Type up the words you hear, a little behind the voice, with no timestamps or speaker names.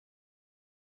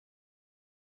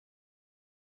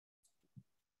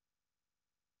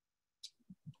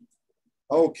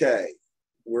Okay,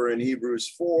 we're in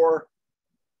Hebrews 4,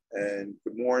 and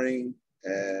good morning.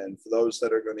 And for those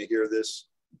that are going to hear this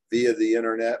via the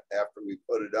internet after we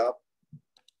put it up,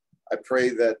 I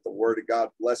pray that the Word of God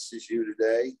blesses you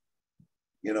today.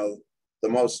 You know, the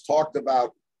most talked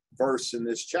about verse in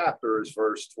this chapter is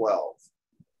verse 12.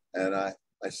 And I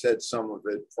said some of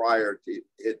it prior to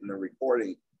hitting the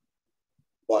recording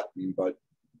button, but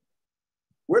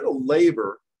we're to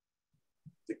labor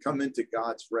to come into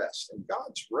God's rest. And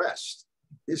God's rest,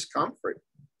 his comfort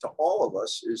to all of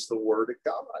us, is the Word of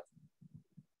God.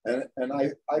 And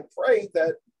I pray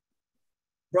that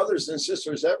brothers and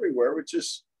sisters everywhere would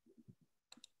just,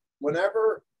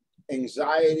 whenever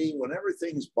anxiety, whenever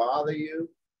things bother you,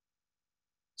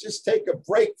 just take a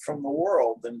break from the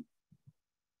world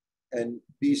and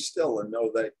be still and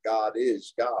know that God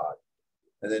is God.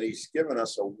 And that he's given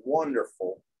us a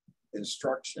wonderful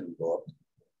instruction book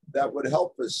that would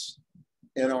help us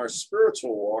in our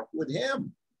spiritual walk with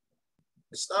him.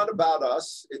 It's not about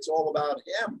us. It's all about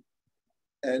him.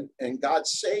 And God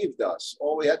saved us.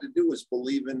 All we had to do was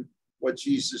believe in what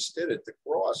Jesus did at the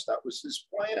cross. That was his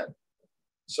plan.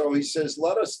 So he says,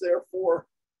 let us therefore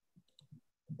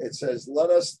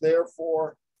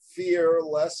fear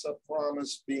lest a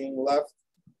promise being left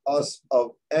us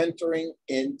of entering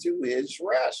into his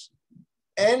rest.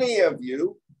 Any of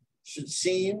you should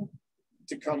seem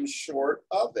to come short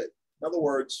of it. In other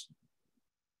words,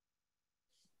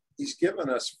 he's given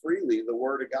us freely the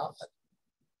Word of God.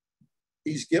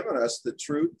 He's given us the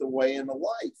truth, the way, and the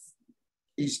life.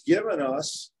 He's given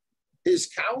us his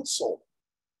counsel.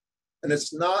 And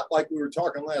it's not like we were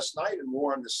talking last night and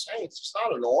more on the saints. It's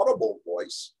not an audible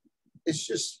voice. It's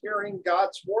just hearing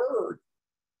God's word.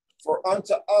 For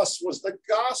unto us was the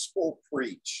gospel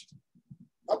preached.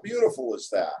 How beautiful is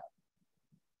that?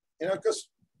 You know, because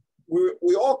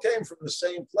we all came from the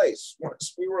same place.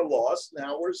 Once we were lost,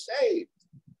 now we're saved.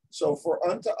 So for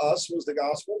unto us was the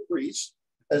gospel preached,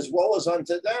 as well as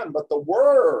unto them. But the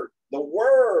word,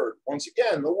 once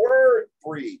again, the word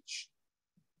preached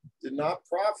did not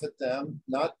profit them,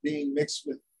 not being mixed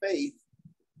with faith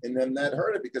in them that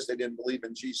heard it, because they didn't believe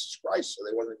in Jesus Christ, so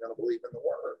they wasn't going to believe in the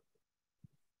word.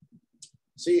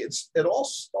 See, it all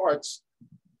starts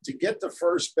to get to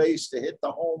first base, to hit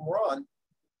the home run.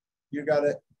 You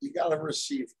gotta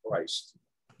receive Christ.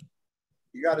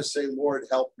 You gotta say, Lord,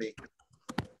 help me.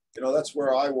 You know, that's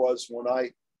where I was when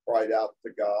I cried out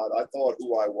to God. I thought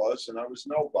who I was, and I was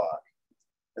nobody.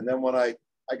 And then when I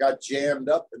got jammed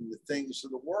up in the things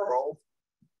of the world,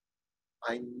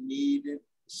 I needed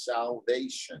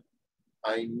salvation.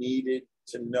 I needed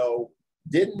to know,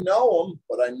 didn't know him,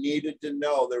 but I needed to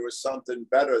know there was something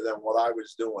better than what I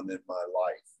was doing in my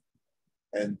life.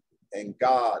 And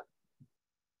God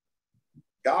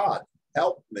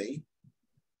helped me.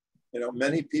 You know,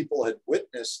 many people had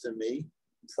witnessed to me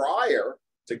prior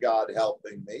to God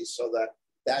helping me, so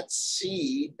that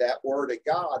seed, that word of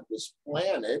God, was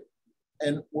planted.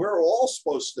 And we're all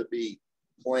supposed to be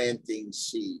planting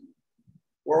seed.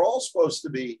 We're all supposed to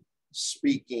be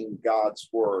speaking God's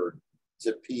word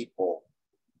to people.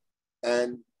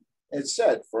 And it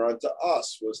said, for unto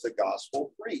us was the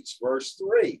gospel preached. Verse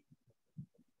 3,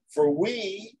 for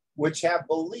we which have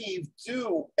believed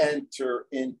do enter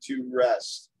into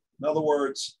rest. In other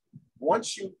words,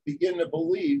 once you begin to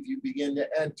believe, you begin to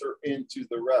enter into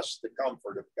the rest, the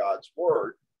comfort of God's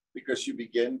word, because you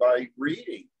begin by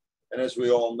reading. And as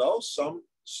we all know, some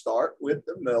start with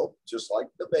the milk, just like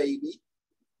the baby.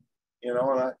 You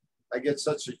know, and I get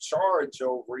such a charge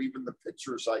over even the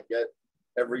pictures I get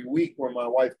every week when my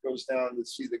wife goes down to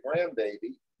see the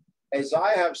grandbaby. As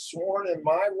I have sworn in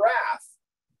my wrath,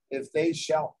 if they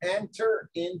shall enter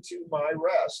into my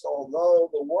rest, although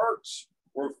the works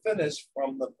were finished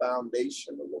from the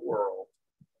foundation of the world.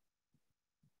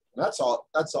 And that's a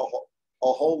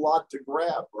whole lot to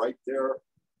grab right there.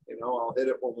 You know, I'll hit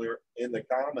it when we're in the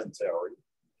commentary.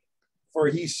 For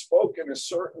he spoke in a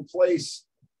certain place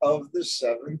of the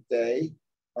seventh day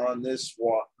on this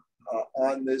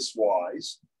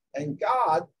wise, and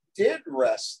God did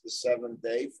rest the seventh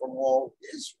day from all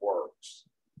his works.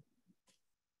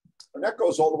 And that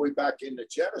goes all the way back into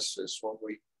Genesis, when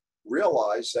we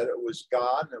realized that it was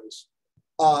God and it was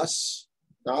us,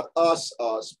 not us,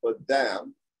 but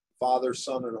them, Father,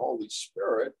 Son, and Holy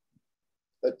Spirit,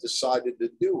 that decided to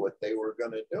do what they were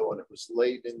going to do. And it was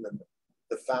laid in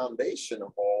the foundation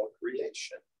of all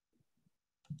creation.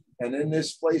 And in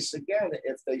this place again,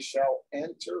 if they shall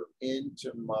enter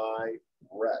into my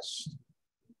rest.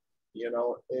 You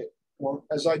know, well,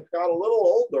 as I got a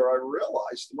little older, I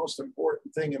realized the most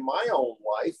important thing in my own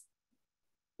life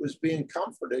was being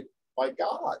comforted by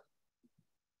God.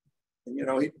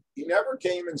 And, he never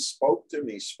came and spoke to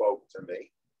me.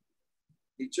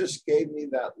 He just gave me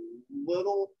that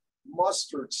little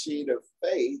mustard seed of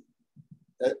faith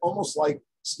that, almost like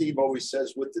Steve always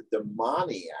says with the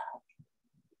demoniac,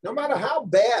 no matter how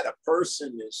bad a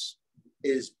person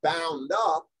is bound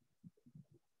up,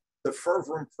 the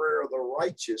fervent prayer of the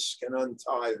righteous can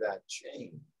untie that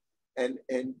chain. And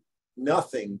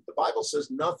nothing, the Bible says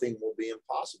nothing will be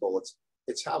impossible.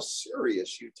 It's how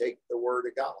serious you take the word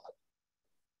of God.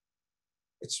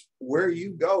 It's where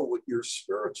you go with your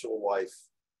spiritual life,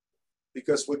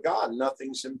 because with God,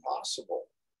 nothing's impossible.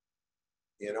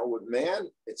 With man,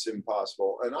 it's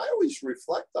impossible. And I always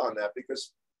reflect on that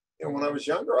because, when I was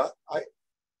younger,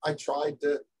 I tried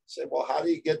to say, well, how do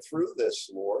you get through this,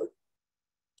 Lord?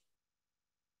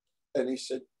 And he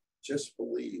said, just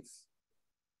believe.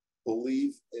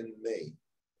 Believe in me.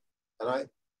 And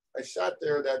I sat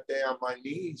there that day on my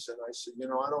knees and I said,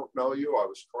 I don't know you. I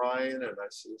was crying and I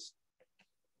says,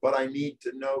 but I need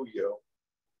to know you.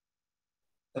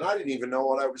 And I didn't even know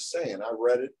what I was saying. I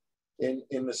read it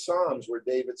in the Psalms where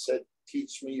David said,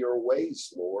 teach me your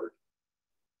ways, Lord.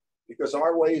 Because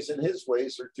our ways and his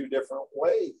ways are two different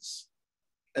ways.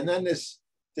 And then this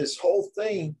whole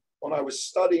thing, when I was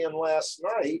studying last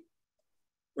night,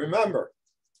 remember,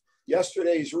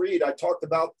 yesterday's read, I talked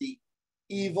about the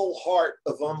evil heart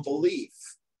of unbelief.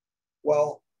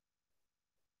 Well,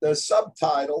 the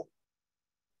subtitle,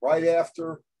 right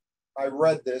after I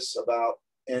read this about,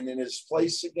 and in his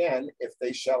place again, if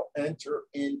they shall enter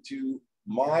into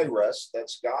my rest,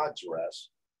 that's God's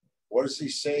rest. What does he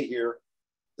say here?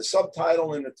 The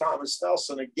subtitle in the Thomas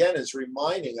Nelson again is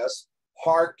reminding us,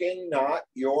 harden not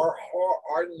your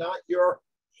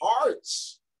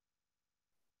hearts.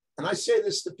 And I say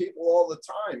this to people all the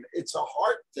time. It's a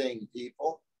heart thing,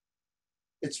 people.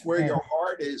 It's where your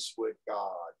heart is with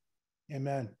God.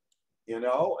 Amen.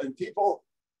 And people,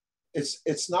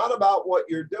 it's not about what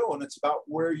you're doing. It's about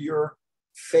where your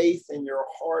faith and your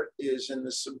heart is, and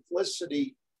the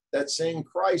simplicity that's in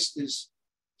Christ is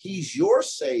he's your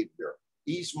Savior.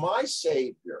 He's my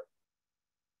Savior.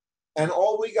 And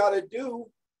all we got to do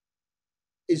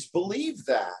is believe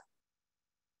that.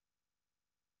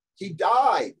 He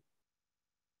died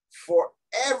for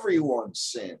everyone's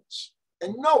sins.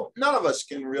 And none of us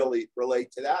can really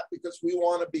relate to that because we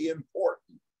want to be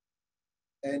important.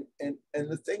 And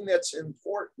the thing that's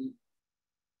important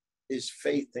is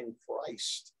faith in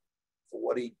Christ for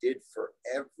what he did for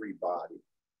everybody.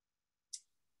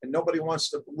 And nobody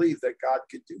wants to believe that God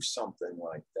could do something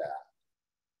like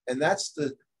that. And that's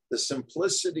the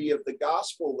simplicity of the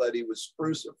gospel, that he was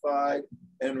crucified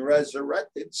and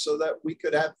resurrected so that we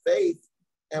could have faith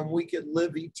and we could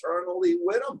live eternally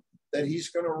with him, that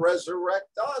he's going to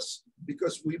resurrect us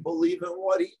because we believe in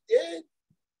what he did.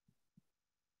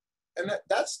 And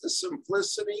that's the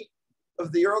simplicity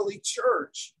of the early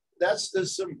church. That's the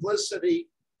simplicity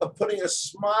of putting a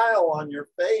smile on your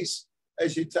face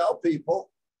as you tell people,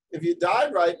 if you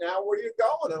died right now, where are you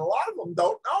going? And a lot of them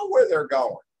don't know where they're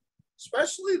going,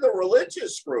 especially the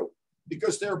religious group,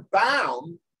 because they're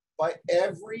bound by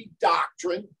every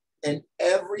doctrine and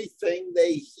everything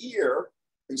they hear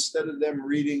instead of them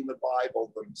reading the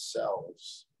Bible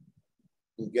themselves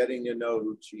and getting to know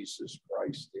who Jesus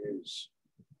Christ is.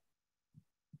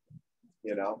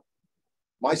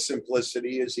 My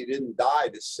simplicity is he didn't die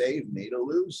to save me, to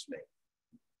lose me.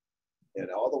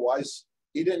 Otherwise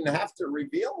he didn't have to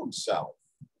reveal himself.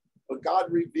 But God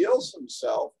reveals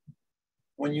himself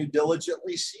when you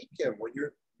diligently seek him, when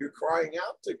you're crying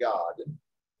out to God.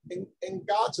 And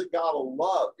God's a God of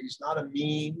love. He's not a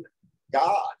mean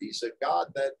God. He's a God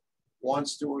that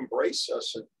wants to embrace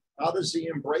us. And how does he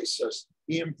embrace us?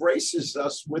 He embraces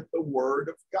us with the word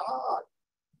of God.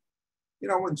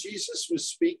 When Jesus was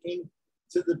speaking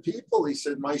to the people, he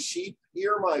said, my sheep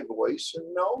hear my voice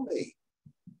and know me.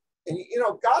 And,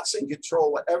 God's in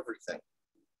control of everything.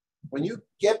 When you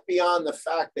get beyond the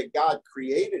fact that God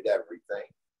created everything,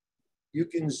 you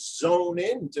can zone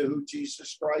into who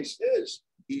Jesus Christ is.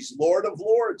 He's Lord of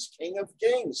Lords, King of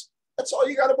Kings. That's all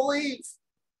you got to believe.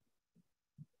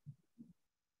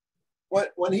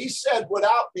 When he said,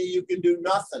 without me, you can do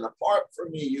nothing. Apart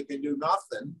from me, you can do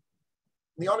nothing.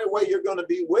 The only way you're going to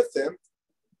be with him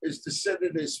is to sit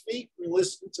at his feet and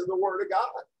listen to the word of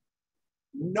God.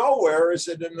 Nowhere is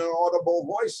it an audible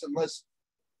voice unless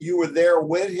you were there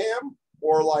with him,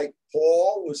 or like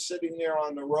Paul was sitting there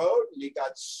on the road and he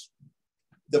got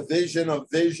the vision of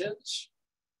visions.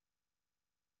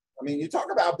 I mean, you talk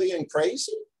about being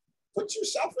crazy. Put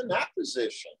yourself in that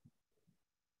position.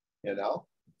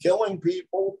 Killing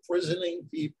people, prisoning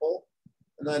people,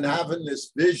 and then having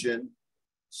this vision,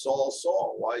 Saul,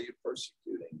 Saul, why are you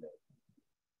persecuting me?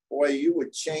 boy, you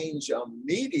would change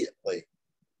immediately.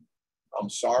 I'm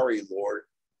sorry, Lord.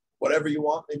 Whatever you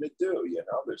want me to do,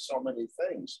 there's so many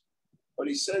things. But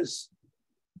he says,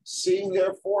 seeing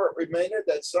therefore it remaineth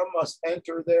that some must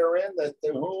enter therein, that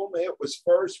to whom it was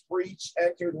first preached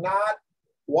entered not.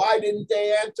 Why didn't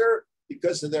they enter?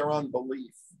 Because of their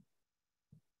unbelief.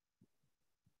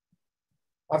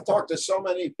 I've talked to so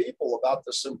many people about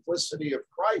the simplicity of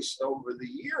Christ over the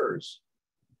years.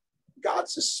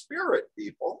 God's a spirit,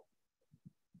 people.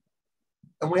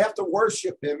 And we have to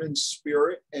worship him in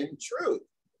spirit and truth.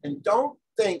 And don't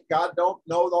think God don't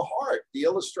know the heart. The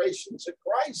illustrations of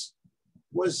Christ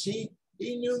was he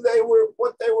knew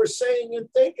what they were saying and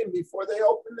thinking before they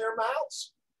opened their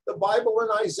mouths. The Bible in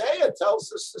Isaiah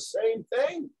tells us the same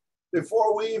thing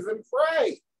before we even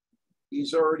pray.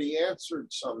 He's already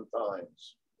answered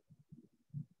sometimes.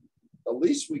 The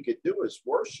least we could do is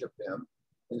worship him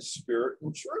in spirit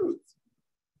and truth.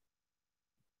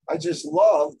 I just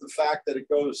love the fact that it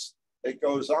goes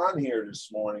on here this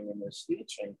morning in this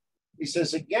teaching. He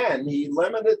says, again, he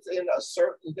limited in a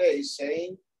certain day,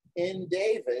 saying in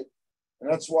David,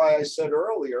 and that's why I said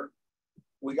earlier,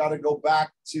 we got to go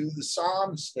back to the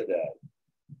Psalms today.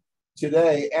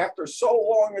 Today, after so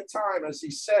long a time, as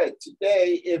he said,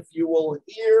 today, if you will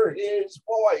hear his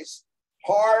voice,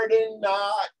 harden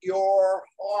not your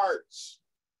hearts.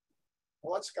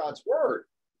 Well, that's God's word.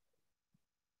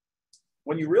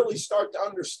 When you really start to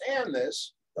understand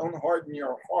this, don't harden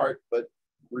your heart, but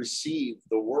receive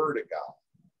the word of God.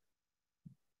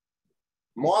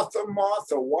 Martha,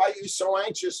 Martha, why are you so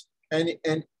anxious? And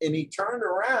he turned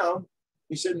around.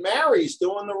 He said, Mary's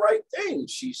doing the right thing.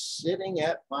 She's sitting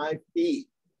at my feet.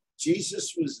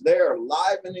 Jesus was there,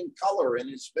 live and in color in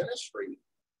his ministry.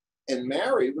 And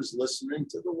Mary was listening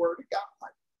to the word of God.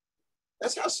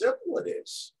 That's how simple it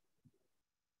is.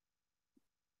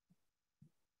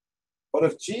 But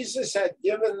if Jesus had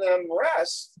given them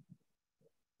rest,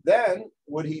 then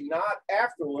would he not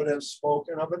afterward have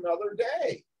spoken of another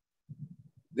day?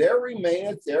 There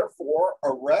remaineth therefore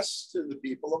a rest to the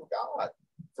people of God.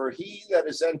 For he that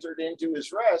is entered into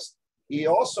his rest, he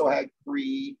also had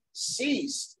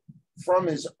ceased from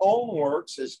his own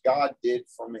works as God did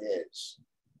from his.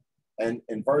 And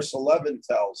verse 11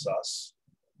 tells us,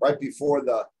 right before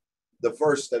the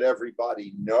verse that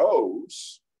everybody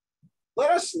knows,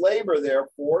 let us labor,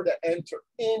 therefore, to enter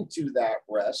into that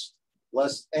rest,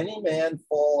 lest any man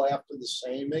fall after the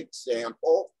same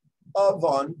example of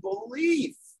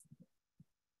unbelief.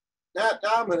 Now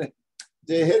I'm going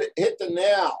to hit the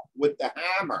nail with the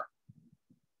hammer.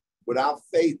 Without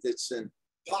faith, it's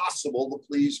impossible to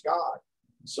please God.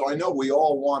 So I know we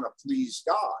all want to please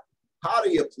God. How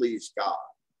do you please God?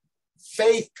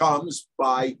 Faith comes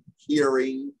by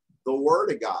hearing the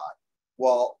word of God.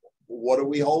 Well, what are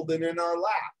we holding in our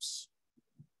laps?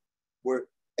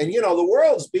 The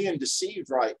world's being deceived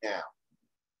right now.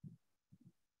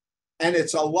 And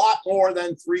it's a lot more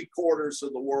than 3/4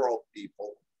 of the world,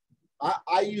 people.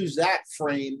 I use that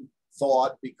frame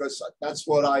thought because that's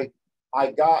what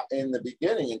I got in the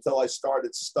beginning until I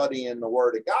started studying the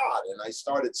word of God. And I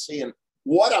started seeing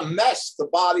what a mess the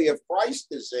body of Christ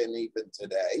is in even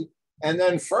today. And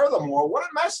then furthermore, what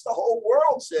a mess the whole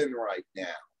world's in right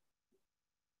now.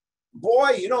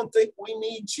 Boy, you don't think we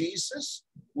need Jesus?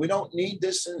 We don't need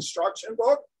this instruction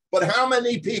book? But how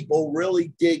many people really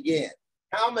dig in?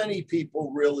 How many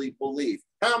people really believe?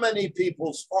 How many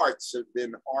people's hearts have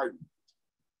been hardened?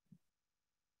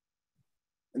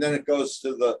 And then it goes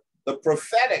to the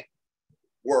prophetic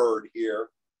word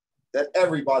here that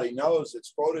everybody knows.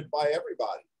 It's quoted by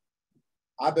everybody.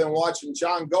 I've been watching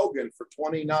John Gogan for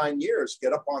 29 years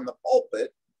get up on the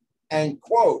pulpit and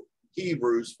quote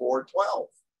Hebrews 4:12.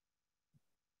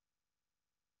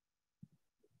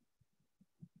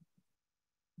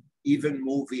 Even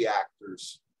movie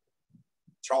actors,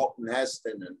 Charlton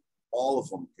Heston and all of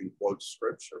them can quote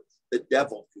scripture. The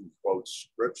devil can quote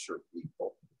scripture,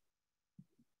 people.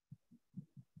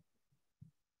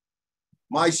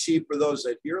 My sheep are those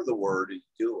that hear the word and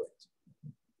do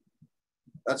it.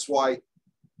 That's why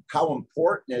how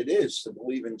important it is to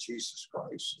believe in Jesus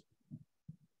Christ.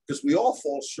 Because we all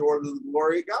fall short of the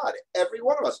glory of God. Every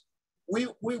one of us.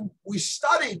 We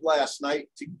studied last night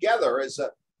together as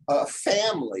a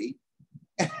family,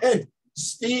 and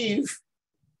Steve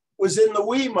was in the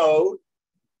we mode,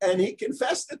 and he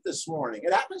confessed it this morning.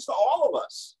 It happens to all of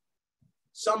us.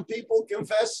 Some people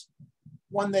confess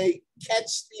when they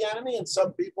catch the enemy, and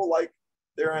some people like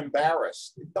they're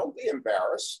embarrassed. Don't be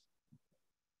embarrassed,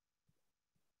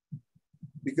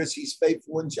 because he's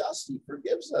faithful and just. He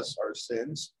forgives us our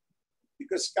sins,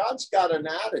 because God's got an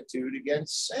attitude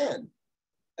against sin.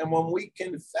 And when we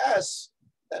confess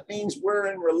That means we're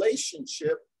in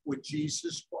relationship with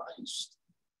Jesus Christ.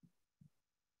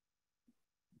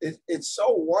 It's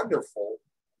so wonderful,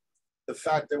 the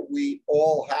fact that we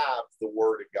all have the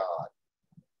Word of God.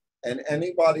 And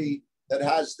anybody that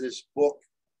has this book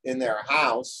in their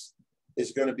house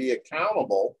is going to be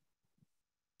accountable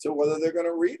to whether they're going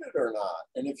to read it or not.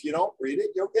 And if you don't read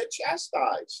it, you'll get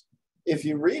chastised. If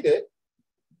you read it,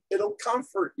 it'll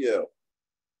comfort you.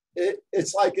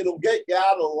 It's like it'll get you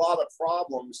out of a lot of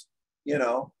problems. You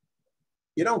know,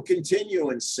 you don't continue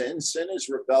in sin. Sin is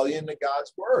rebellion to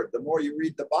God's word. The more you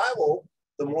read the Bible,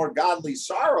 the more godly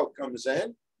sorrow comes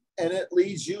in, and it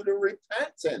leads you to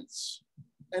repentance.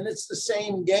 And it's the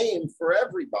same game for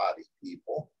everybody,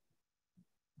 people.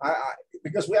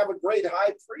 Because we have a great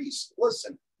high priest.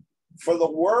 Listen, for the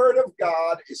word of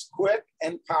God is quick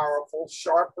and powerful,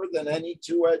 sharper than any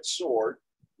two-edged sword,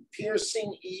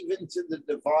 piercing even to the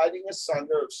dividing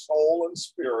asunder of soul and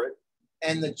spirit,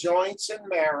 and the joints and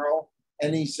marrow.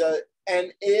 And he said,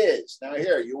 and is. Now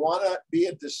here, you want to be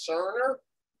a discerner?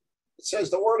 It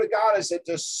says the word of God is a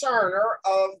discerner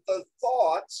of the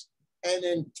thoughts and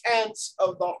intents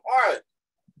of the heart.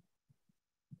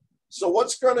 So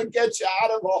what's going to get you out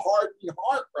of a hardened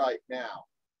heart right now?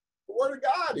 The word of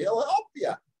God, he'll help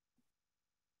you.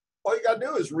 All you got to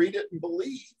do is read it and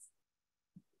believe.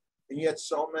 And yet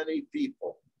so many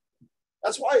people.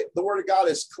 That's why the word of God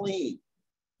is clean.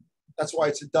 That's why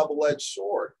it's a double-edged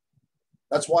sword.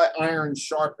 That's why iron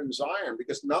sharpens iron,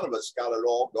 because none of us got it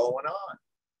all going on.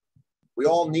 We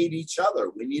all need each other.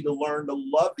 We need to learn to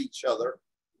love each other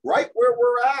right where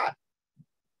we're at.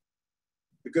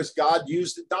 Because God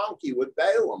used a donkey with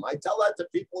Balaam. I tell that to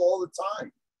people all the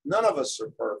time. None of us are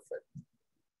perfect,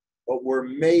 but we're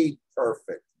made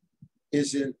perfect.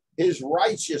 His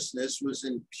righteousness was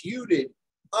imputed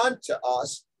unto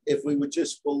us if we would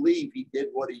just believe he did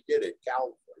what he did at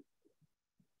Calvary.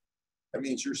 That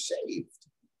means you're saved.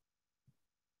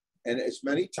 And as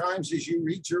many times as you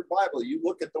read your Bible, you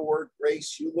look at the word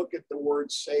grace, you look at the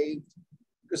word saved,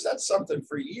 because that's something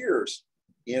for years.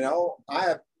 You know, I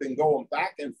have been going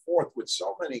back and forth with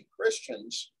so many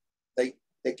Christians. They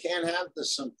can't have the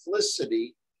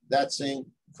simplicity that's in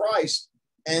Christ,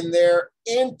 and their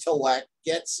intellect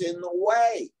gets in the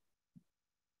way.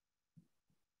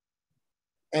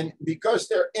 And because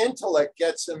their intellect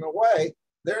gets in the way,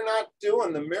 they're not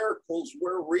doing the miracles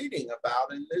we're reading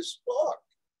about in this book.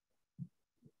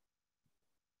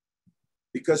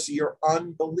 Because of your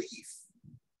unbelief.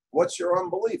 What's your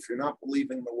unbelief? You're not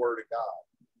believing the word of God.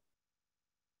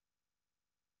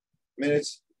 I mean,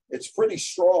 it's pretty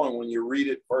strong when you read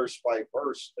it verse by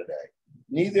verse today.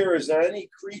 Neither is there any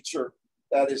creature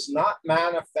that is not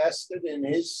manifested in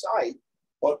his sight,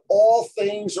 but all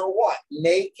things are what?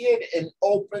 Naked and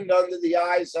opened under the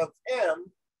eyes of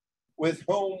him with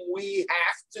whom we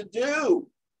have to do.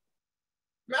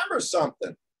 Remember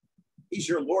something. He's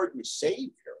your Lord and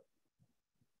Savior.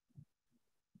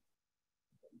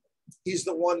 He's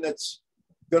the one that's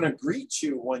going to greet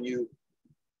you when you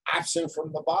absent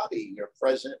from the body, you're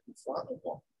present in front of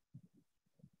him.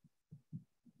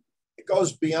 It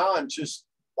goes beyond just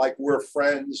like we're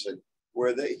friends and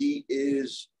where he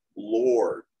is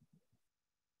Lord.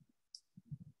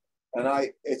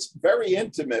 And it's very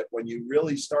intimate when you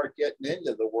really start getting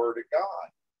into the word of God.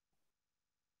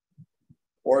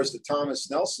 Or as the Thomas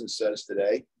Nelson says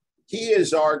today, he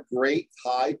is our great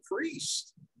high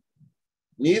priest.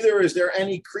 Neither is there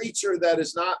any creature that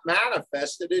is not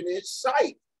manifested in his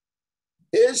sight.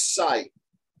 His sight,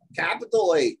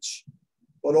 capital H.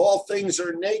 But all things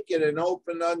are naked and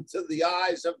open unto the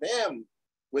eyes of him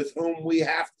with whom we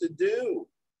have to do.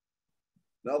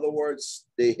 In other words,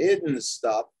 the hidden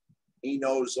stuff, he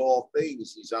knows all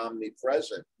things. He's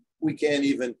omnipresent. We can't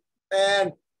even,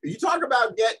 and you talk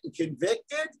about getting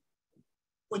convicted.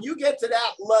 When you get to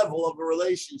that level of a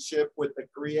relationship with the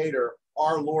Creator,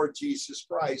 our Lord Jesus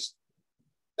Christ,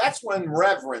 that's when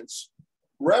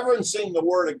reverencing the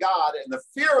word of God and the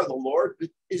fear of the Lord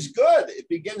is good. It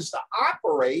begins to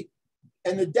operate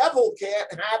and the devil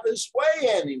can't have his way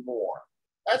anymore.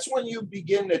 That's when you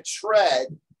begin to tread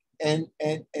and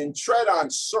tread on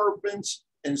serpents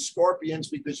and scorpions,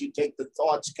 because you take the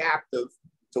thoughts captive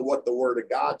to what the word of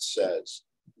God says.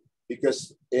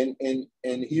 Because in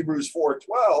Hebrews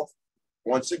 4:12,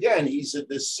 once again, he's a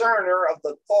discerner of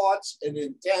the thoughts and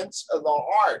intents of the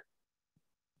heart.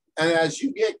 And as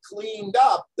you get cleaned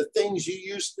up, the things you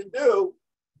used to do,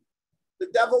 the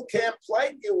devil can't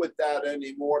plague you with that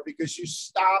anymore, because you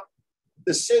stop.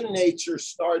 The sin nature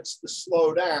starts to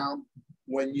slow down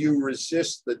when you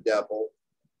resist the devil.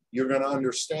 You're going to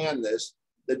understand this.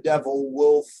 The devil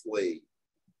will flee.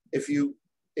 If you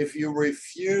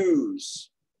refuse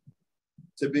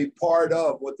to be part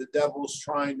of what the devil's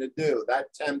trying to do,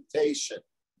 that temptation.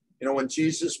 You know, when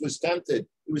Jesus was tempted,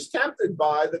 he was tempted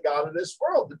by the god of this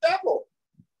world, the devil.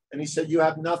 And he said, you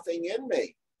have nothing in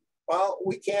me. Well,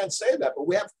 we can't say that, but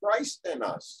we have Christ in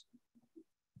us.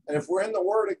 And if we're in the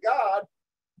Word of God,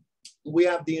 we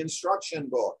have the instruction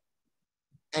book.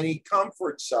 And he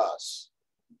comforts us.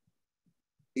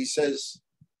 He says,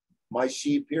 my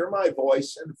sheep hear my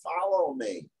voice and follow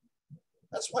me.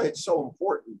 That's why it's so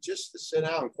important just to sit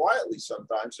down quietly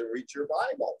sometimes and read your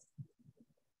Bible.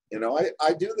 You know,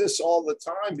 I do this all the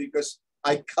time because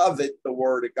I covet the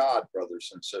Word of God,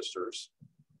 brothers and sisters.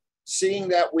 Seeing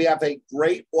that we have a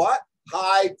great what?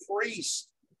 High priest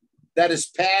that is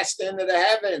passed into the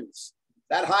heavens.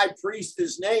 That high priest,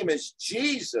 his name is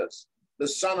Jesus, the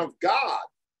Son of God.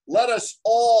 Let us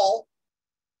all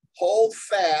hold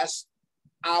fast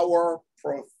our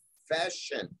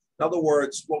profession. In other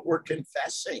words, what we're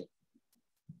confessing.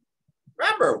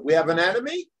 Remember, we have an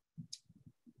enemy.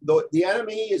 The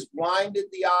enemy has blinded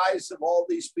the eyes of all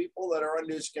these people that are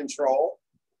under his control.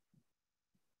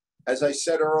 As I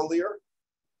said earlier,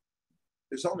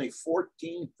 there's only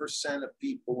 14% of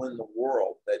people in the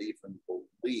world that even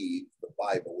believe the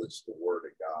Bible is the Word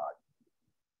of God.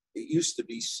 It used to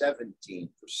be 17%.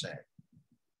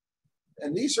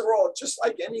 And these are all, just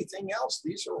like anything else,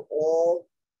 these are all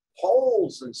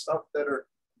polls and stuff that are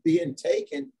being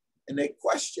taken, and they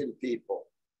question people.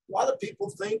 A lot of people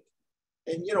think,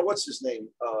 and you know, what's his name?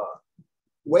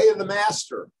 Way of the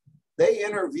Master. They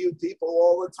interview people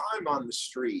all the time on the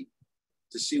street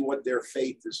to see what their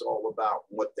faith is all about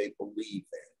and what they believe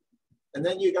in. And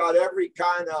then you got every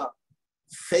kind of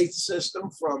faith system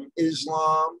from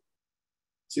Islam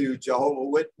to Jehovah's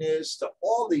Witness to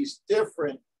all these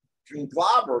different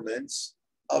conglomerates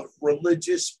of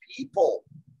religious people.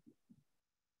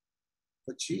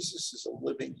 But Jesus is a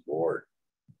living Lord.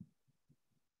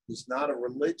 He's not a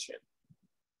religion.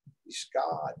 He's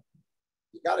God.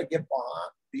 You got to get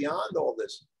beyond all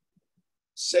this.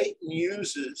 Satan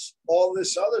uses all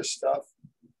this other stuff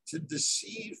to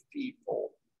deceive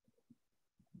people.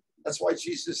 That's why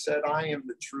Jesus said, I am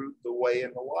the truth, the way,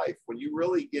 and the life. When you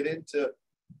really get into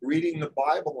reading the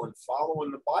Bible and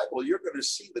following the Bible, you're going to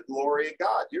see the glory of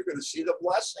God. You're going to see the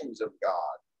blessings of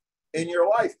God in your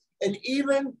life. And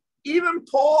even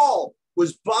Paul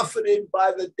was buffeted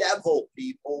by the devil,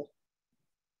 people.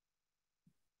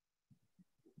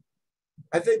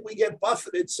 I think we get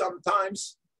buffeted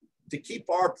sometimes to keep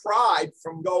our pride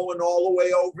from going all the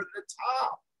way over the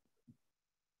top.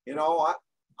 You know,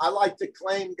 I like to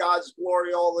claim God's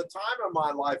glory all the time in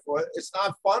my life. Well, it's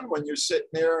not fun when you're sitting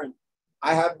there, and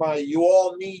I had my You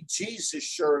All Need Jesus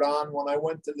shirt on when I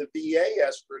went to the VA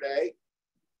yesterday.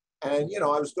 And, you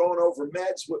know, I was going over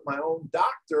meds with my own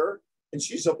doctor, and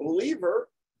she's a believer.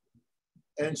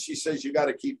 And she says, you got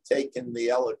to keep taking the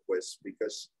Eliquis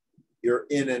because you're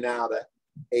in and out of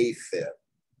AFib.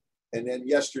 And then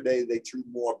yesterday they threw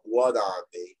more blood on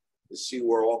me to see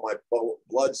where all my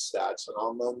blood stats, and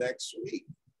I'll know next week.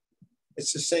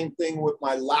 It's the same thing with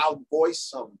my loud voice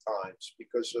sometimes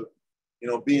because of, you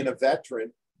know, being a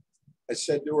veteran. I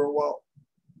said to her, well,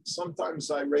 sometimes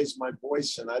I raise my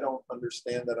voice and I don't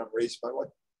understand that I'm raising my voice.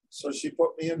 So she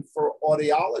put me in for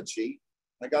audiology.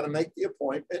 I got to make the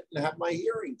appointment and have my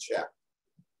hearing checked.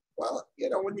 Well, you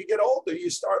know, when you get older, you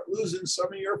start losing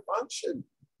some of your function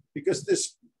because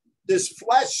this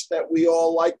flesh that we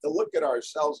all like to look at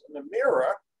ourselves in the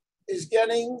mirror is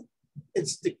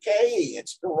it's decaying,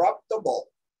 it's corruptible.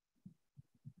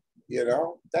 You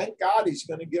know, thank God he's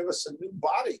going to give us a new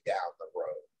body down the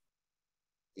road.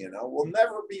 You know, we'll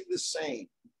never be the same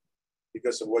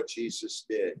because of what Jesus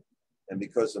did and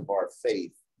because of our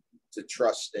faith to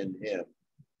trust in him.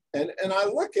 And I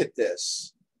look at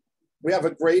this. We have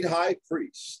a great high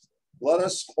priest. Let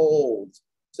us hold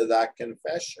to that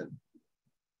confession.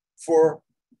 For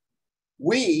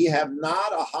we have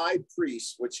not a high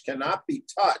priest which cannot be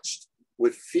touched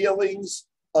with feelings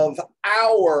of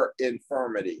our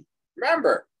infirmity.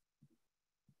 Remember,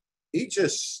 he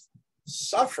just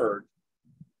suffered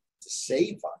to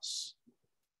save us.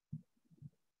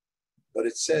 But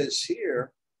it says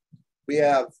here, we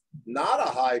have not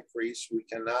a high priest which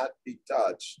cannot be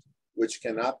touched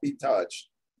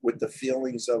with the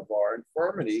feelings of our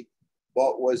infirmity,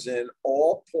 but was in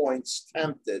all points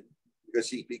tempted, because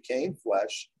he became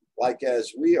flesh, like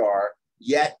as we are,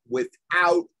 yet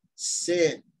without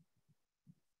sin.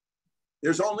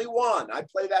 There's only one. I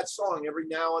play that song every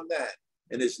now and then,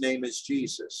 and his name is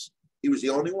Jesus. He was the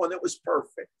only one that was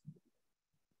perfect.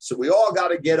 So we all got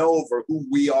to get over who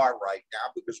we are right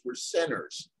now because we're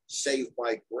sinners, saved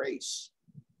by grace.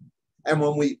 And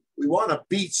when we we want to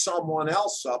beat someone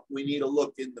else up, we need to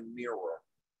look in the mirror.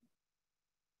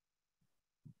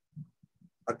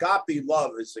 Agape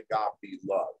love is agape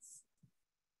love.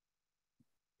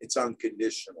 It's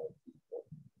unconditional, people.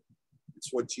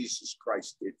 It's what Jesus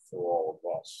Christ did for all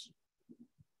of us.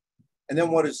 And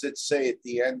then what does it say at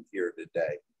the end here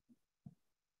today?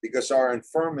 Because our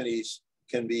infirmities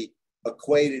can be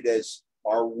equated as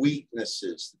our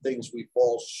weaknesses, things we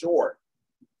fall short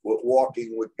with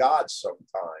walking with God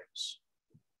sometimes.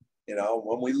 You know,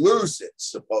 when we lose it,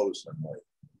 supposedly.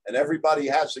 And everybody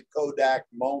has a Kodak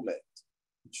moment.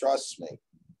 Trust me.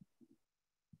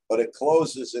 But it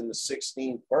closes in the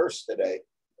 16th verse today.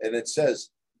 And it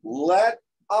says, let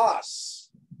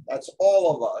us, that's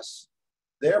all of us,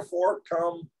 therefore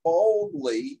come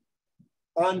boldly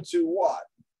unto what?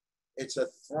 It's a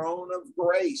throne of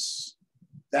grace,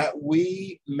 that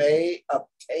we may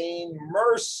obtain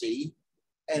mercy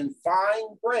and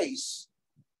find grace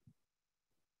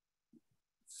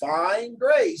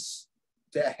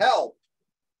to help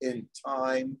in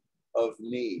time of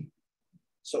need.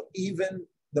 So even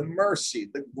the mercy,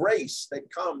 the grace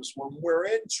that comes when we're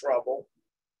in trouble,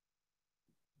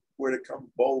 we're to come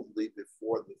boldly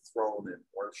before the throne and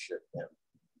worship him,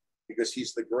 because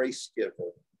he's the grace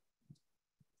giver.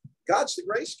 God's the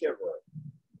grace giver.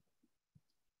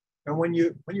 And when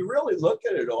you really look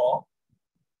at it all,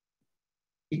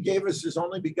 he gave us his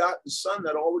only begotten son,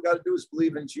 that all we got to do is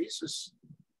believe in Jesus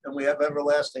and we have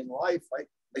everlasting life.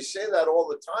 I say that all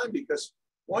the time, because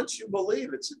once you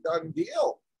believe, it's a done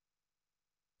deal.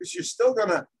 Because you're still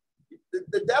gonna,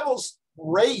 the devil's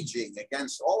raging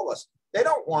against all of us. They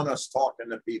don't want us talking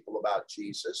to people about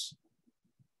Jesus.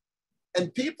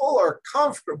 And people are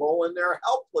comfortable in their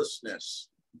helplessness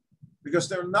because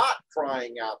they're not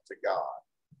crying out to God.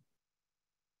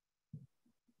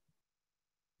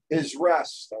 His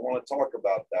rest, I want to talk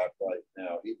about that right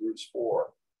now, Hebrews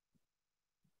 4.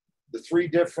 The three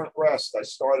different rests. I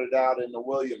started out in the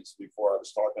Williams before I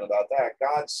was talking about that.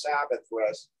 God's Sabbath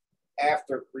rest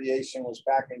after creation was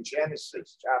back in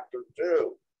Genesis chapter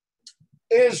 2.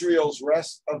 Israel's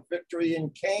rest of victory in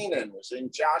Canaan was in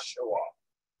Joshua.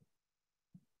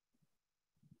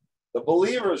 The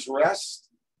believer's rest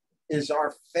is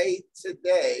our faith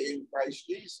today in Christ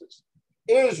Jesus.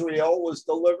 Israel was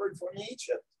delivered from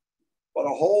Egypt, but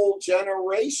a whole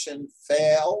generation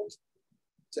failed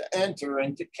to enter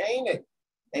into Canaan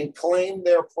and claim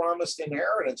their promised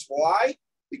inheritance. Why?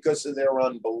 Because of their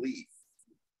unbelief.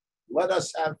 Let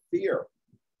us have fear.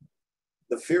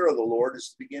 The fear of the Lord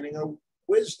is the beginning of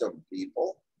wisdom,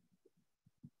 people.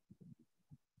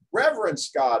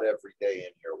 Reverence God every day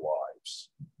in your lives.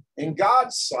 In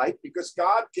God's sight, because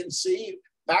God can see,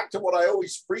 back to what I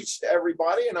always preach to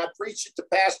everybody, and I preach it to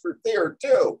Pastor Thier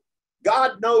too.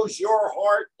 God knows your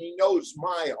heart, he knows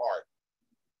my heart.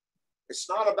 It's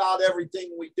not about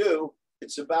everything we do.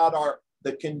 It's about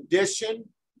the condition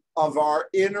of our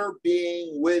inner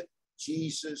being with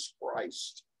Jesus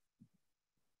Christ.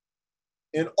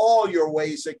 In all your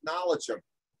ways, acknowledge him.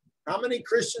 How many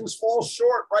Christians fall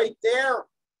short right there?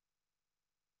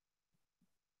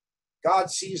 God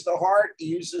sees the heart. He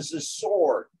uses his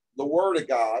sword, the word of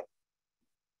God,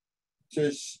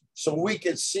 so we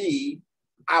can see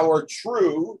our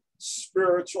true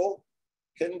spiritual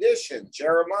condition.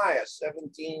 Jeremiah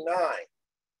 17:9.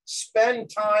 Spend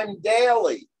time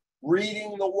daily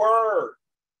reading the word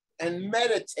and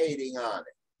meditating on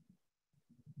it.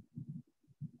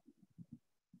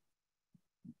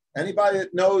 Anybody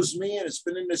that knows me and has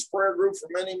been in this prayer group for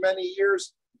many, many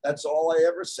years, that's all I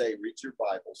ever say: read your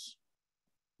Bibles.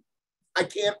 I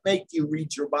can't make you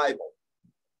read your Bible.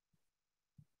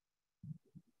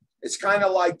 It's kind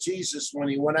of like Jesus when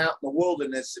he went out in the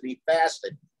wilderness and he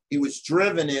fasted. He was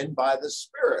driven in by the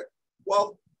Spirit.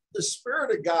 Well, the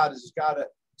Spirit of God has got to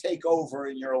take over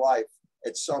in your life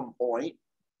at some point,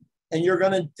 and you're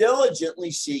going to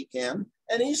diligently seek him,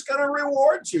 and he's going to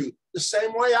reward you the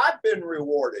same way I've been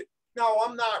rewarded. No,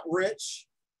 I'm not rich,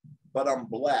 but I'm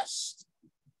blessed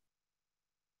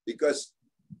because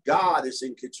God is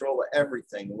in control of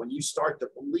everything. When you start to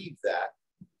believe that,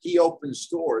 he opens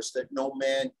doors that no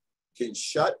man can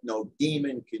shut, no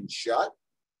demon can shut.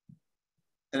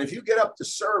 And if you get up to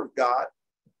serve God,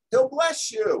 he'll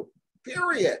bless you,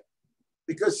 period.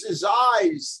 Because his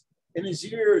eyes and his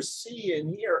ears see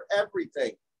and hear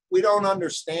everything. We don't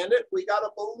understand it. We got to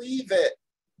believe it.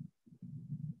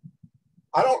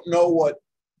 I don't know what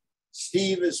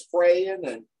Steve is praying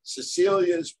and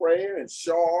Cecilia is praying and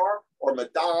Shar or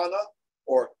Madonna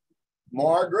or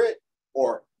Margaret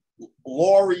or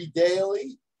Lori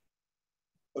Daly,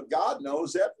 but God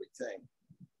knows everything.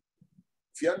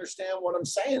 If you understand what I'm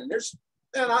saying,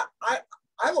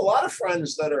 I have a lot of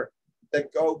friends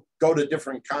that go to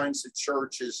different kinds of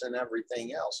churches and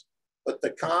everything else. But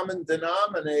the common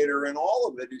denominator in all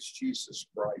of it is Jesus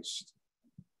Christ.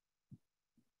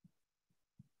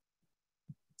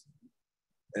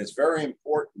 And it's very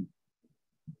important,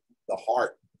 the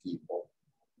heart, people.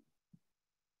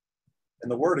 And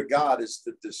the Word of God is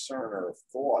the discerner of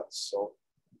thoughts. So,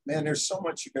 man, there's so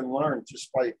much you can learn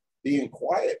just by being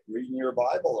quiet, reading your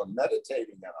Bible and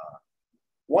meditating on it.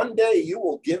 One day you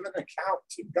will give an account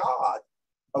to God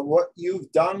of what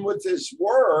you've done with His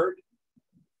Word.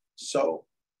 So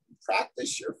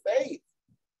practice your faith.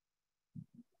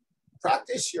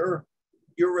 Practice your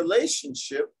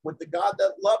relationship with the God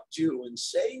that loved you and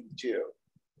saved you.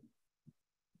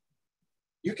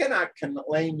 You cannot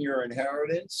claim your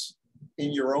inheritance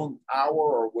in your own power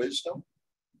or wisdom,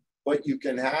 but you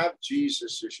can have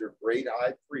Jesus as your great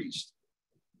high priest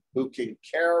who can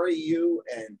carry you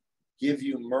and give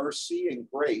you mercy and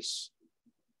grace.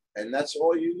 And that's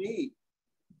all you need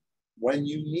when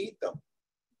you need them.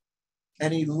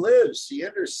 And He lives, He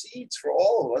intercedes for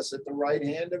all of us at the right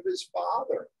hand of His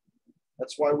Father.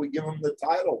 That's why we give Him the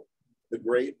title, the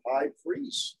great high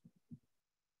priest.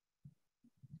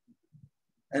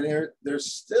 And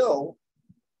there's still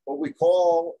what we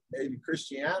call in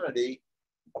Christianity,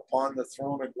 upon the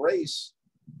throne of grace,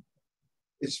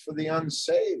 is for the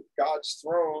unsaved. God's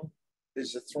throne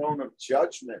is a throne of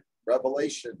judgment.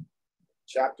 Revelation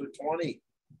chapter 20,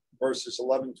 verses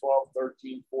 11, 12,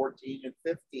 13, 14, and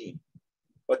 15.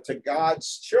 But to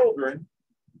God's children,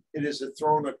 it is a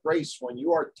throne of grace. When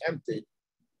you are tempted,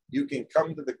 you can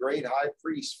come to the great high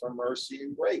priest for mercy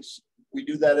and grace. We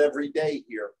do that every day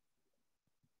here.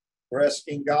 We're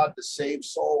asking God to save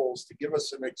souls, to give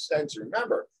us an extension.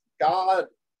 Remember, God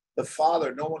the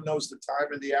Father, no one knows the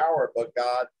time of the hour but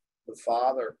God the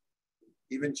Father.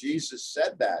 Even Jesus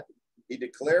said that. He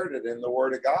declared it in the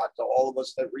Word of God to all of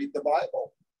us that read the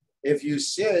Bible. If you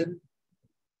sin,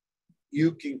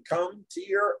 you can come to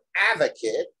your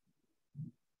advocate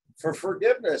for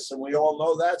forgiveness. And we all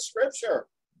know that scripture.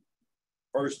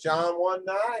 1 John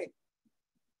 1:9.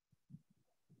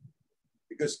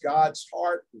 Because God's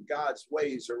heart and God's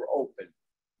ways are open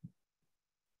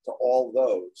to all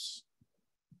those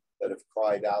that have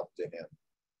cried out to Him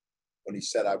when He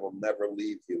said, I will never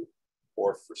leave you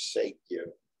or forsake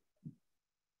you. I'm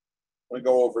going to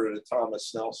go over to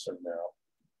Thomas Nelson now.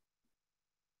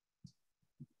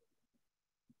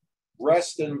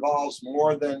 Rest involves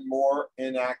more than more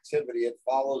inactivity. It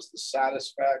follows the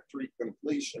satisfactory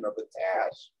completion of a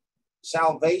task.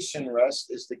 Salvation rest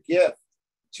is the gift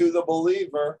to the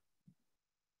believer,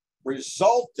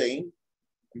 resulting,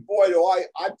 and boy, do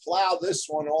I plow this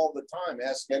one all the time.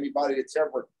 Ask anybody that's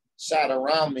ever sat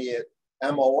around me at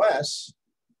MOS.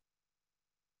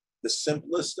 The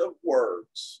simplest of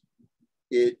words,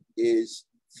 it is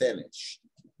finished.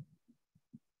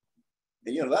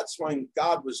 And, that's when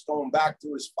God was going back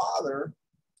to His Father,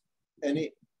 and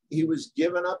he was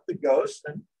giving up the ghost.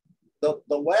 And the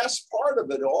last part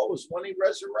of it all was when He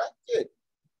resurrected.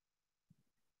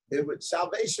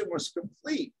 Salvation was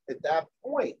complete at that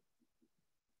point.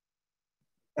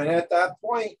 And at that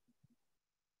point,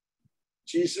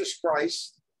 Jesus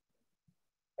Christ,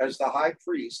 as the high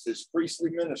priest, His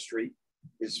priestly ministry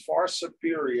is far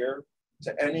superior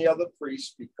to any other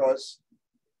priest because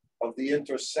of the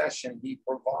intercession He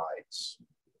provides.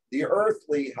 The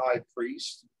earthly high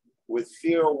priest, with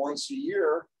fear once a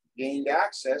year, gained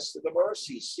access to the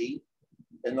mercy seat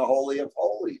in the Holy of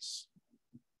Holies.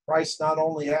 Christ not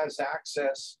only has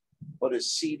access, but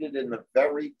is seated in the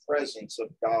very presence of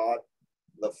God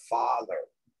the Father.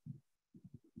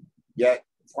 Yet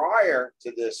prior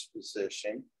to this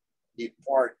position, He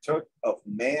partook of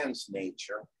man's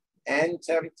nature and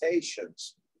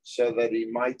temptations so that He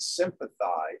might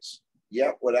sympathize,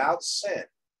 yet without sin.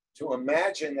 To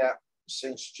imagine that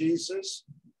since Jesus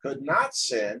could not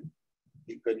sin,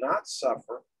 He could not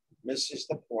suffer, misses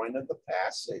the point of the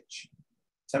passage.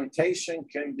 Temptation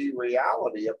can be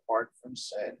reality apart from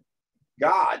sin.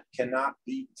 God cannot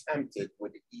be tempted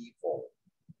with evil.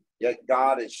 Yet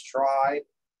God is tried,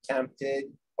 tempted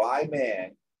by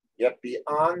man. Yet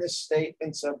beyond the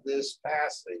statements of this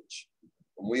passage,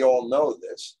 and we all know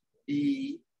this,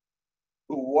 He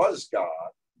who was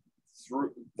God,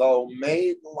 though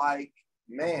made like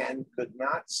man, could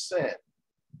not sin.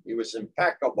 He was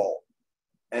impeccable.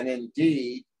 And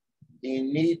indeed, He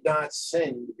need not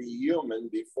sin to be human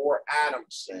before Adam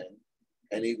sinned,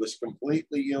 and He was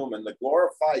completely human. The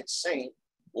glorified saint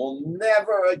will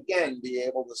never again be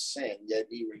able to sin, yet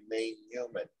He remained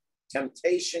human.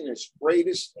 Temptation is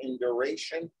greatest in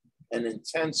duration and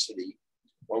intensity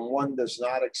when one does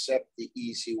not accept the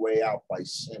easy way out by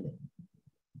sinning.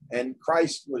 And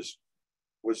Christ was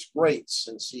great,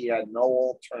 since he had no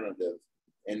alternative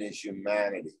in his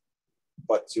humanity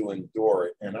but to endure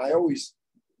it. And I always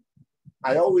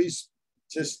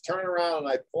just turn around and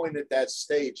I point at that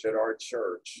stage at our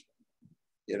church,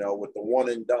 with the one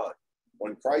and done.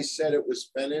 When Christ said it was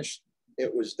finished,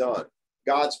 it was done.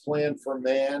 God's plan for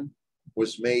man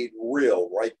was made real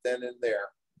right then and there.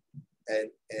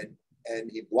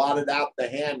 And he blotted out the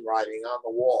handwriting on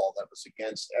the wall that was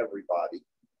against everybody.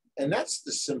 And that's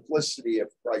the simplicity of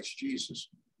Christ Jesus.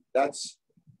 That's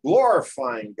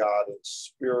glorifying God in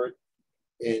spirit,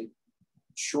 in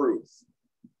truth.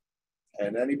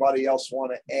 And anybody else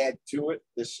want to add to it?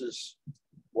 This is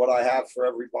what I have for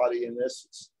everybody in this.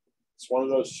 It's one of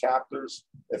those chapters.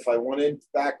 If I went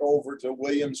back over to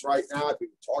Williams right now, I'd be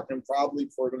talking probably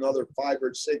for another 5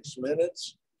 or 6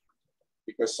 minutes,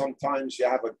 because sometimes you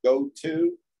have a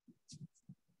go-to.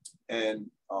 And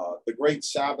the great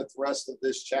Sabbath rest of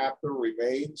this chapter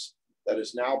remains, that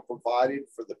is now provided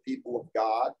for the people of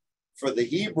God. For the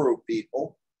Hebrew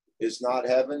people is not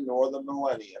heaven nor the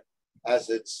millennium, as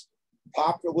it's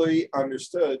popularly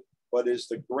understood, but is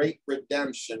the great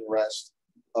redemption rest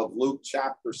of Luke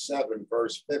chapter 7,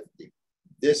 verse 50.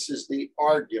 This is the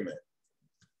argument.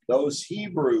 Those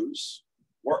Hebrews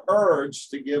were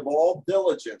urged to give all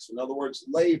diligence, in other words,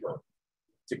 labor,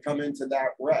 to come into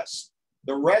that rest.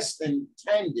 The rest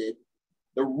intended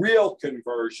the real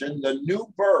conversion, the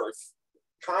new birth,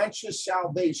 conscious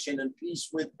salvation and peace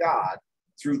with God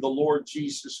through the Lord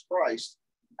Jesus Christ,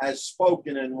 as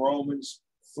spoken in Romans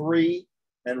 3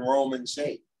 and Romans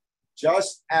 8.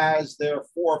 Just as their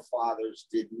forefathers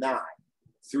did not,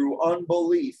 through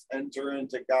unbelief, enter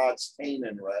into God's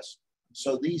Canaan rest,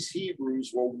 so these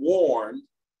Hebrews were warned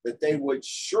that they would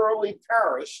surely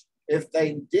perish if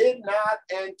they did not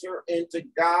enter into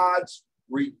God's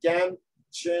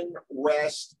redemption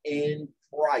rest in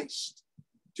Christ.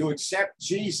 To accept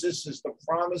Jesus as the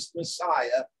promised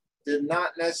Messiah did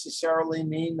not necessarily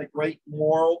mean the great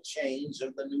moral change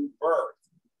of the new birth,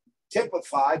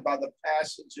 typified by the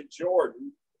passage of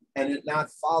Jordan, and it not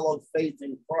followed faith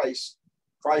in Christ.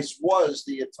 Christ was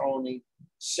the atoning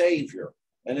Savior.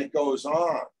 And it goes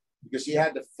on, because he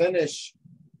had to finish.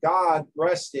 God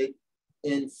rested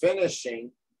in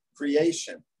finishing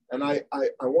creation. And I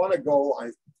want to go,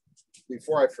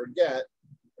 before I forget,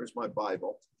 where's my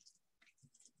Bible?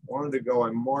 I wanted to go,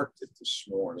 I marked it this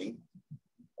morning.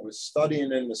 I was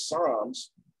studying in the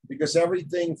Psalms, because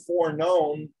everything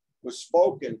foreknown was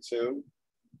spoken to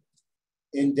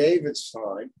in David's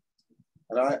time.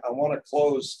 And I want to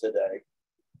close today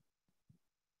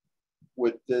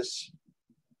with this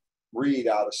read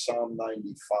out of Psalm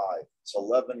 95. It's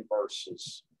 11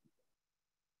 verses.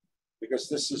 Because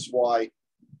this is why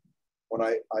when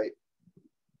I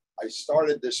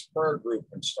started this prayer group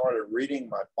and started reading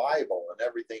my Bible and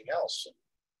everything else,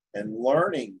 and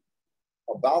learning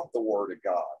about the Word of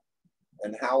God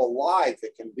and how alive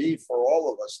it can be for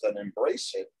all of us that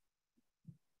embrace it,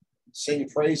 sing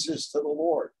praises to the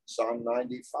Lord. Psalm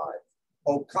 95.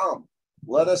 Oh, come,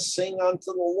 let us sing unto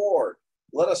the Lord.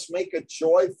 Let us make a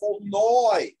joyful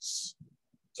noise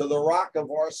to the rock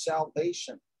of our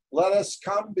salvation. Let us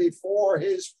come before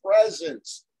his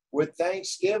presence with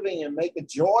thanksgiving and make a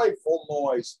joyful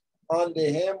noise unto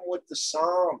him with the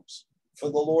psalms. For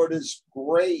the Lord is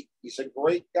great. He's a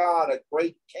great God, a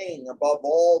great King above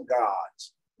all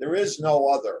gods. There is no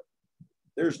other.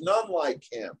 There's none like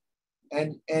him.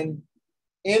 And in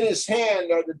his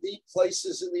hand are the deep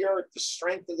places of the earth. The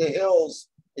strength of the hills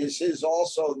is his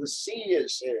also. The sea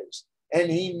is his.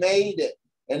 And he made it.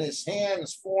 And his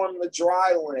hands formed the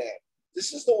dry land.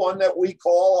 This is the one that we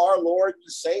call our Lord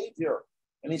and Savior.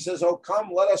 And he says, oh, come,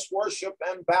 let us worship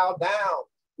and bow down.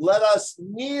 Let us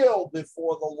kneel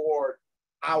before the Lord,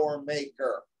 our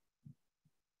Maker.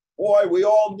 Boy, we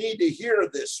all need to hear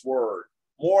this word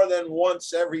more than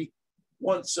once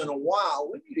in a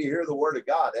while. We need to hear the word of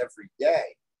God every day.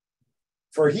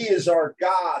 For he is our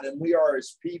God, and we are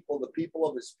his people, the people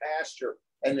of his pasture,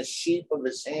 and the sheep of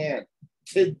his hand.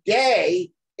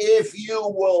 Today, if you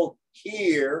will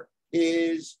hear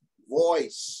his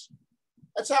voice.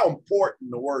 That's how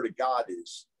important the word of God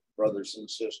is, brothers and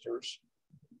sisters.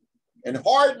 And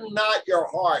harden not your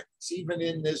heart. It's even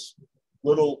in this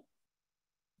little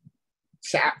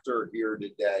chapter here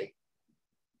today.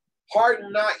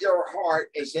 Harden not your heart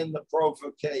as in the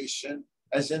provocation,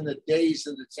 as in the days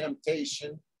of the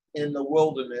temptation in the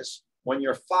wilderness, when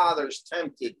your fathers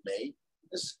tempted me.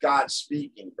 This is God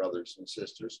speaking, brothers and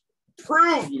sisters.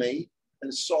 Prove me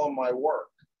and saw my work.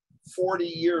 40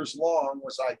 years long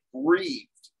was I grieved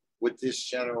with this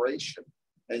generation.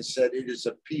 and said, it is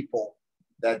a people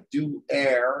that do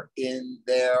err in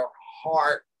their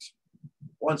heart.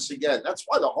 Once again, that's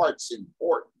why the heart's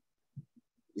important.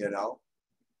 You know,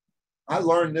 I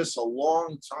learned this a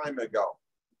long time ago,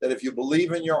 that if you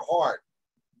believe in your heart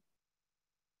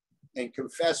and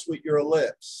confess with your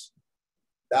lips,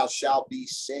 thou shalt be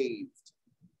saved.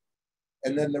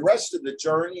 And then the rest of the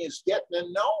journey is getting to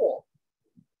know them,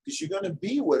 because you're going to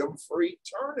be with them for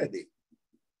eternity.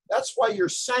 That's why you're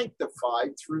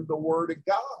sanctified through the word of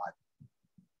God.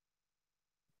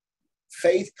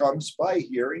 Faith comes by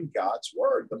hearing God's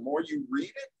word. The more you read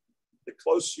it, the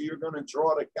closer you're going to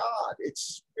draw to God.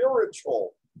 It's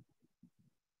spiritual.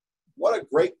 What a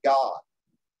great God.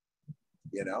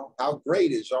 You know, how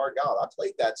great is our God? I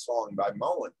played that song by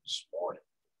Moen this morning.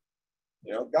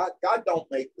 You know, God don't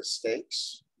make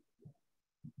mistakes.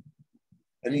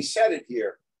 And he said it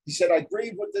here. He said, I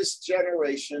grieve with this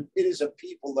generation. It is a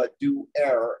people that do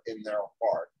err in their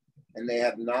heart, and they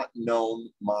have not known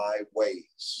my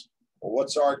ways. Well,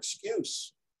 what's our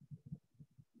excuse?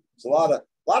 There's a lot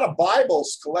of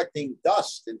Bibles collecting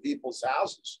dust in people's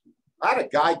houses. I had a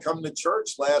guy come to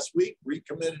church last week,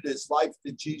 recommitted his life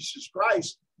to Jesus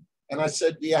Christ. And I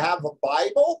said, do you have a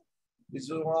Bible? He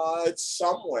said, well, it's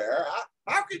somewhere.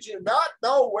 How could you not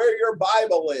know where your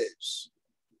Bible is?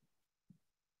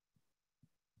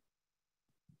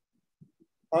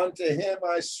 Unto him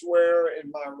I swear in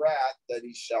my wrath that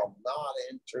he shall not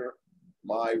enter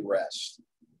my rest.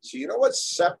 So you know what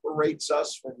separates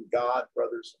us from God,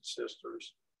 brothers and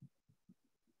sisters?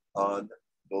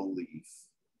 Unbelief.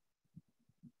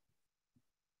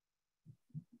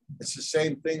 It's the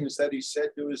same things that he said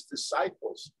to his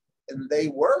disciples, and they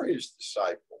were his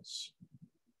disciples.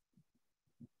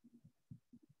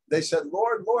 They said,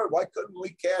 Lord, Lord, why couldn't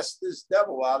we cast this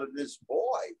devil out of this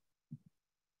boy?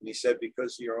 And he said,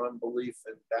 because of your unbelief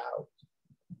and doubt.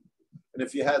 And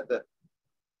if you had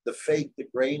the faith, the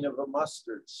grain of a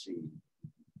mustard seed,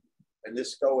 and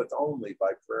this goeth only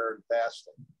by prayer and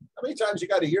fasting. How many times you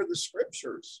got to hear the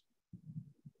scriptures?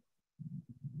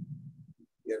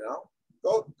 You know,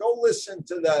 go listen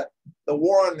to the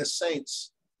War on the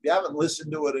Saints. If you haven't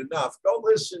listened to it enough, go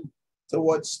listen to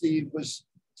what Steve was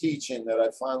teaching that I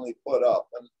finally put up.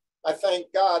 And I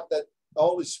thank God that the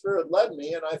Holy Spirit led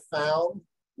me, and I found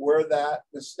where that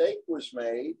mistake was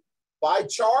made by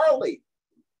Charlie.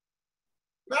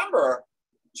 Remember,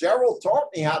 Gerald taught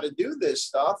me how to do this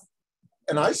stuff,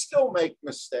 and I still make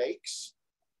mistakes,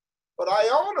 but I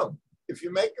own them. If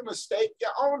you make a mistake, you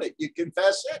own it. You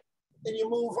confess it, and you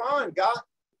move on.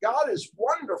 God is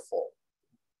wonderful.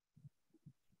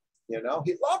 You know,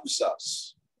 he loves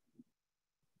us.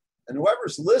 And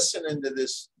whoever's listening to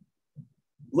this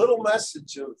little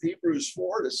message of Hebrews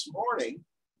 4 this morning,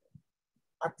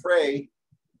 I pray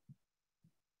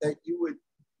that you would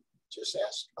just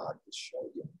ask God to show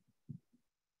you.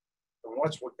 And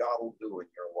watch what God will do in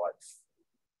your life.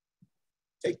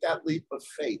 Take that leap of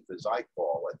faith, as I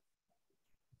call it,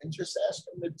 and just ask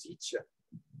him to teach you.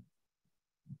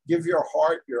 Give your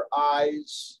heart, your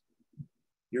eyes,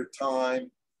 your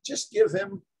time. Just give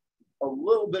him a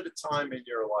little bit of time in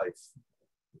your life.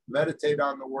 Meditate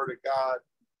on the word of God.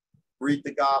 Read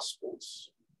the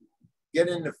Gospels. Get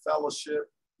into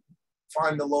fellowship.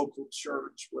 Find a local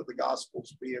church where the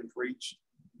gospel's being preached.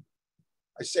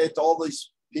 I say it to all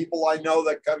these people I know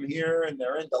that come here and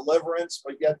they're in deliverance,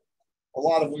 but yet a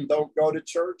lot of them don't go to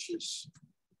churches.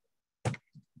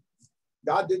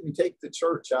 God didn't take the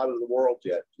church out of the world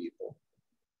yet, people.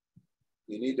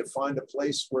 You need to find a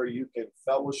place where you can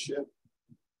fellowship,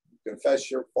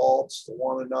 confess your faults to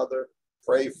one another,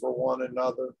 pray for one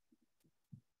another.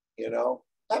 You know,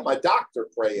 I had my doctor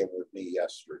praying with me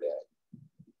yesterday.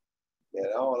 You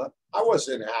know, and I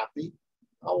wasn't happy.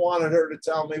 I wanted her to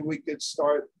tell me we could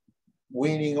start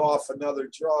weaning off another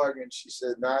drug. And she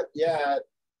said, not yet.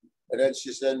 And then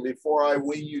she said, before I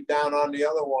wean you down on the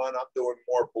other one, I'm doing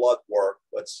more blood work.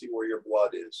 Let's see where your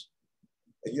blood is.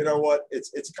 And you know what?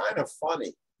 It's kind of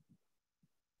funny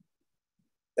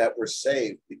that we're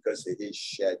saved because of his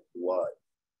shed blood.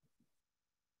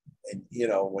 And, you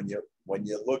know, when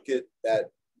you look at that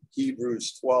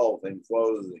Hebrews 12 in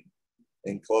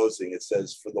closing, it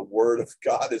says, for the word of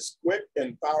God is quick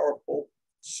and powerful,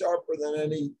 sharper than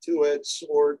any two-edged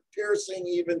sword, piercing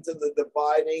even to the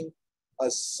dividing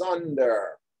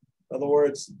asunder. In other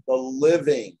words, the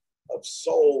living of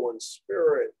soul and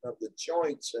spirit, of the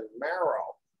joints and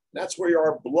marrow. And that's where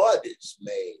our blood is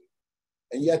made.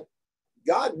 And yet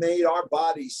God made our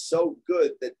bodies so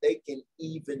good that they can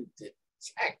even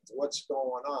detect what's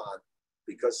going on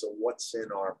because of what's in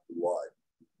our blood.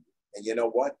 And you know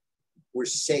what? We're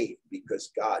saved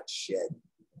because God shed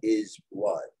his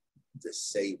blood to to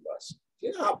save us. Do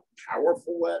you know how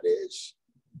powerful that is?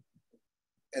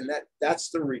 And that's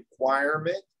the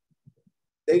requirement.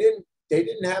 They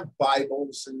didn't have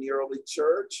Bibles in the early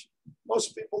church.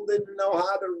 Most people didn't know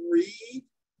how to read,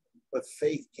 but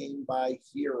faith came by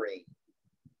hearing.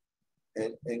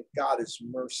 And God is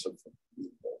merciful,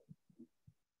 people.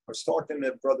 I was talking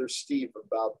to Brother Steve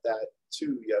about that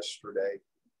too yesterday,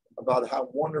 about how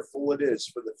wonderful it is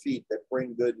for the feet that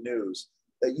bring good news,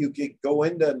 that you could go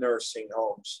into nursing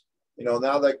homes. You know,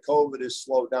 now that COVID is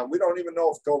slowed down, we don't even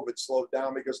know if COVID slowed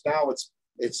down, because now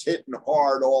it's hitting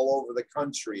hard all over the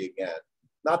country again.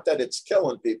 Not that it's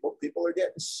killing people. People are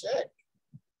getting sick.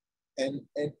 And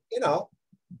you know,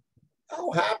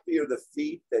 how happy are the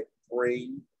feet that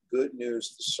bring good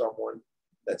news to someone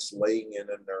that's laying in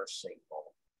a nursing home?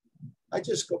 I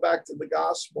just go back to the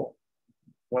gospel.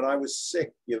 When I was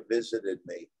sick, you visited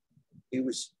me. He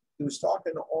was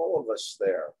talking to all of us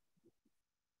there.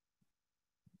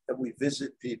 And we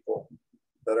visit people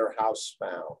that are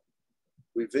housebound.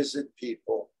 We visit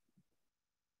people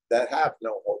that have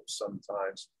no hope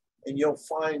sometimes. And you'll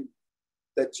find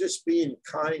that just being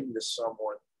kind to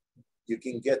someone, you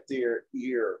can get their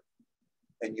ear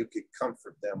and you can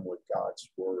comfort them with God's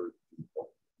word, people.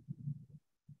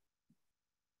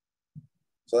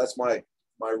 So that's my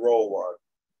role on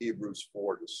Hebrews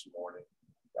 4 this morning.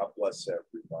 God bless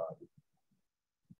everybody.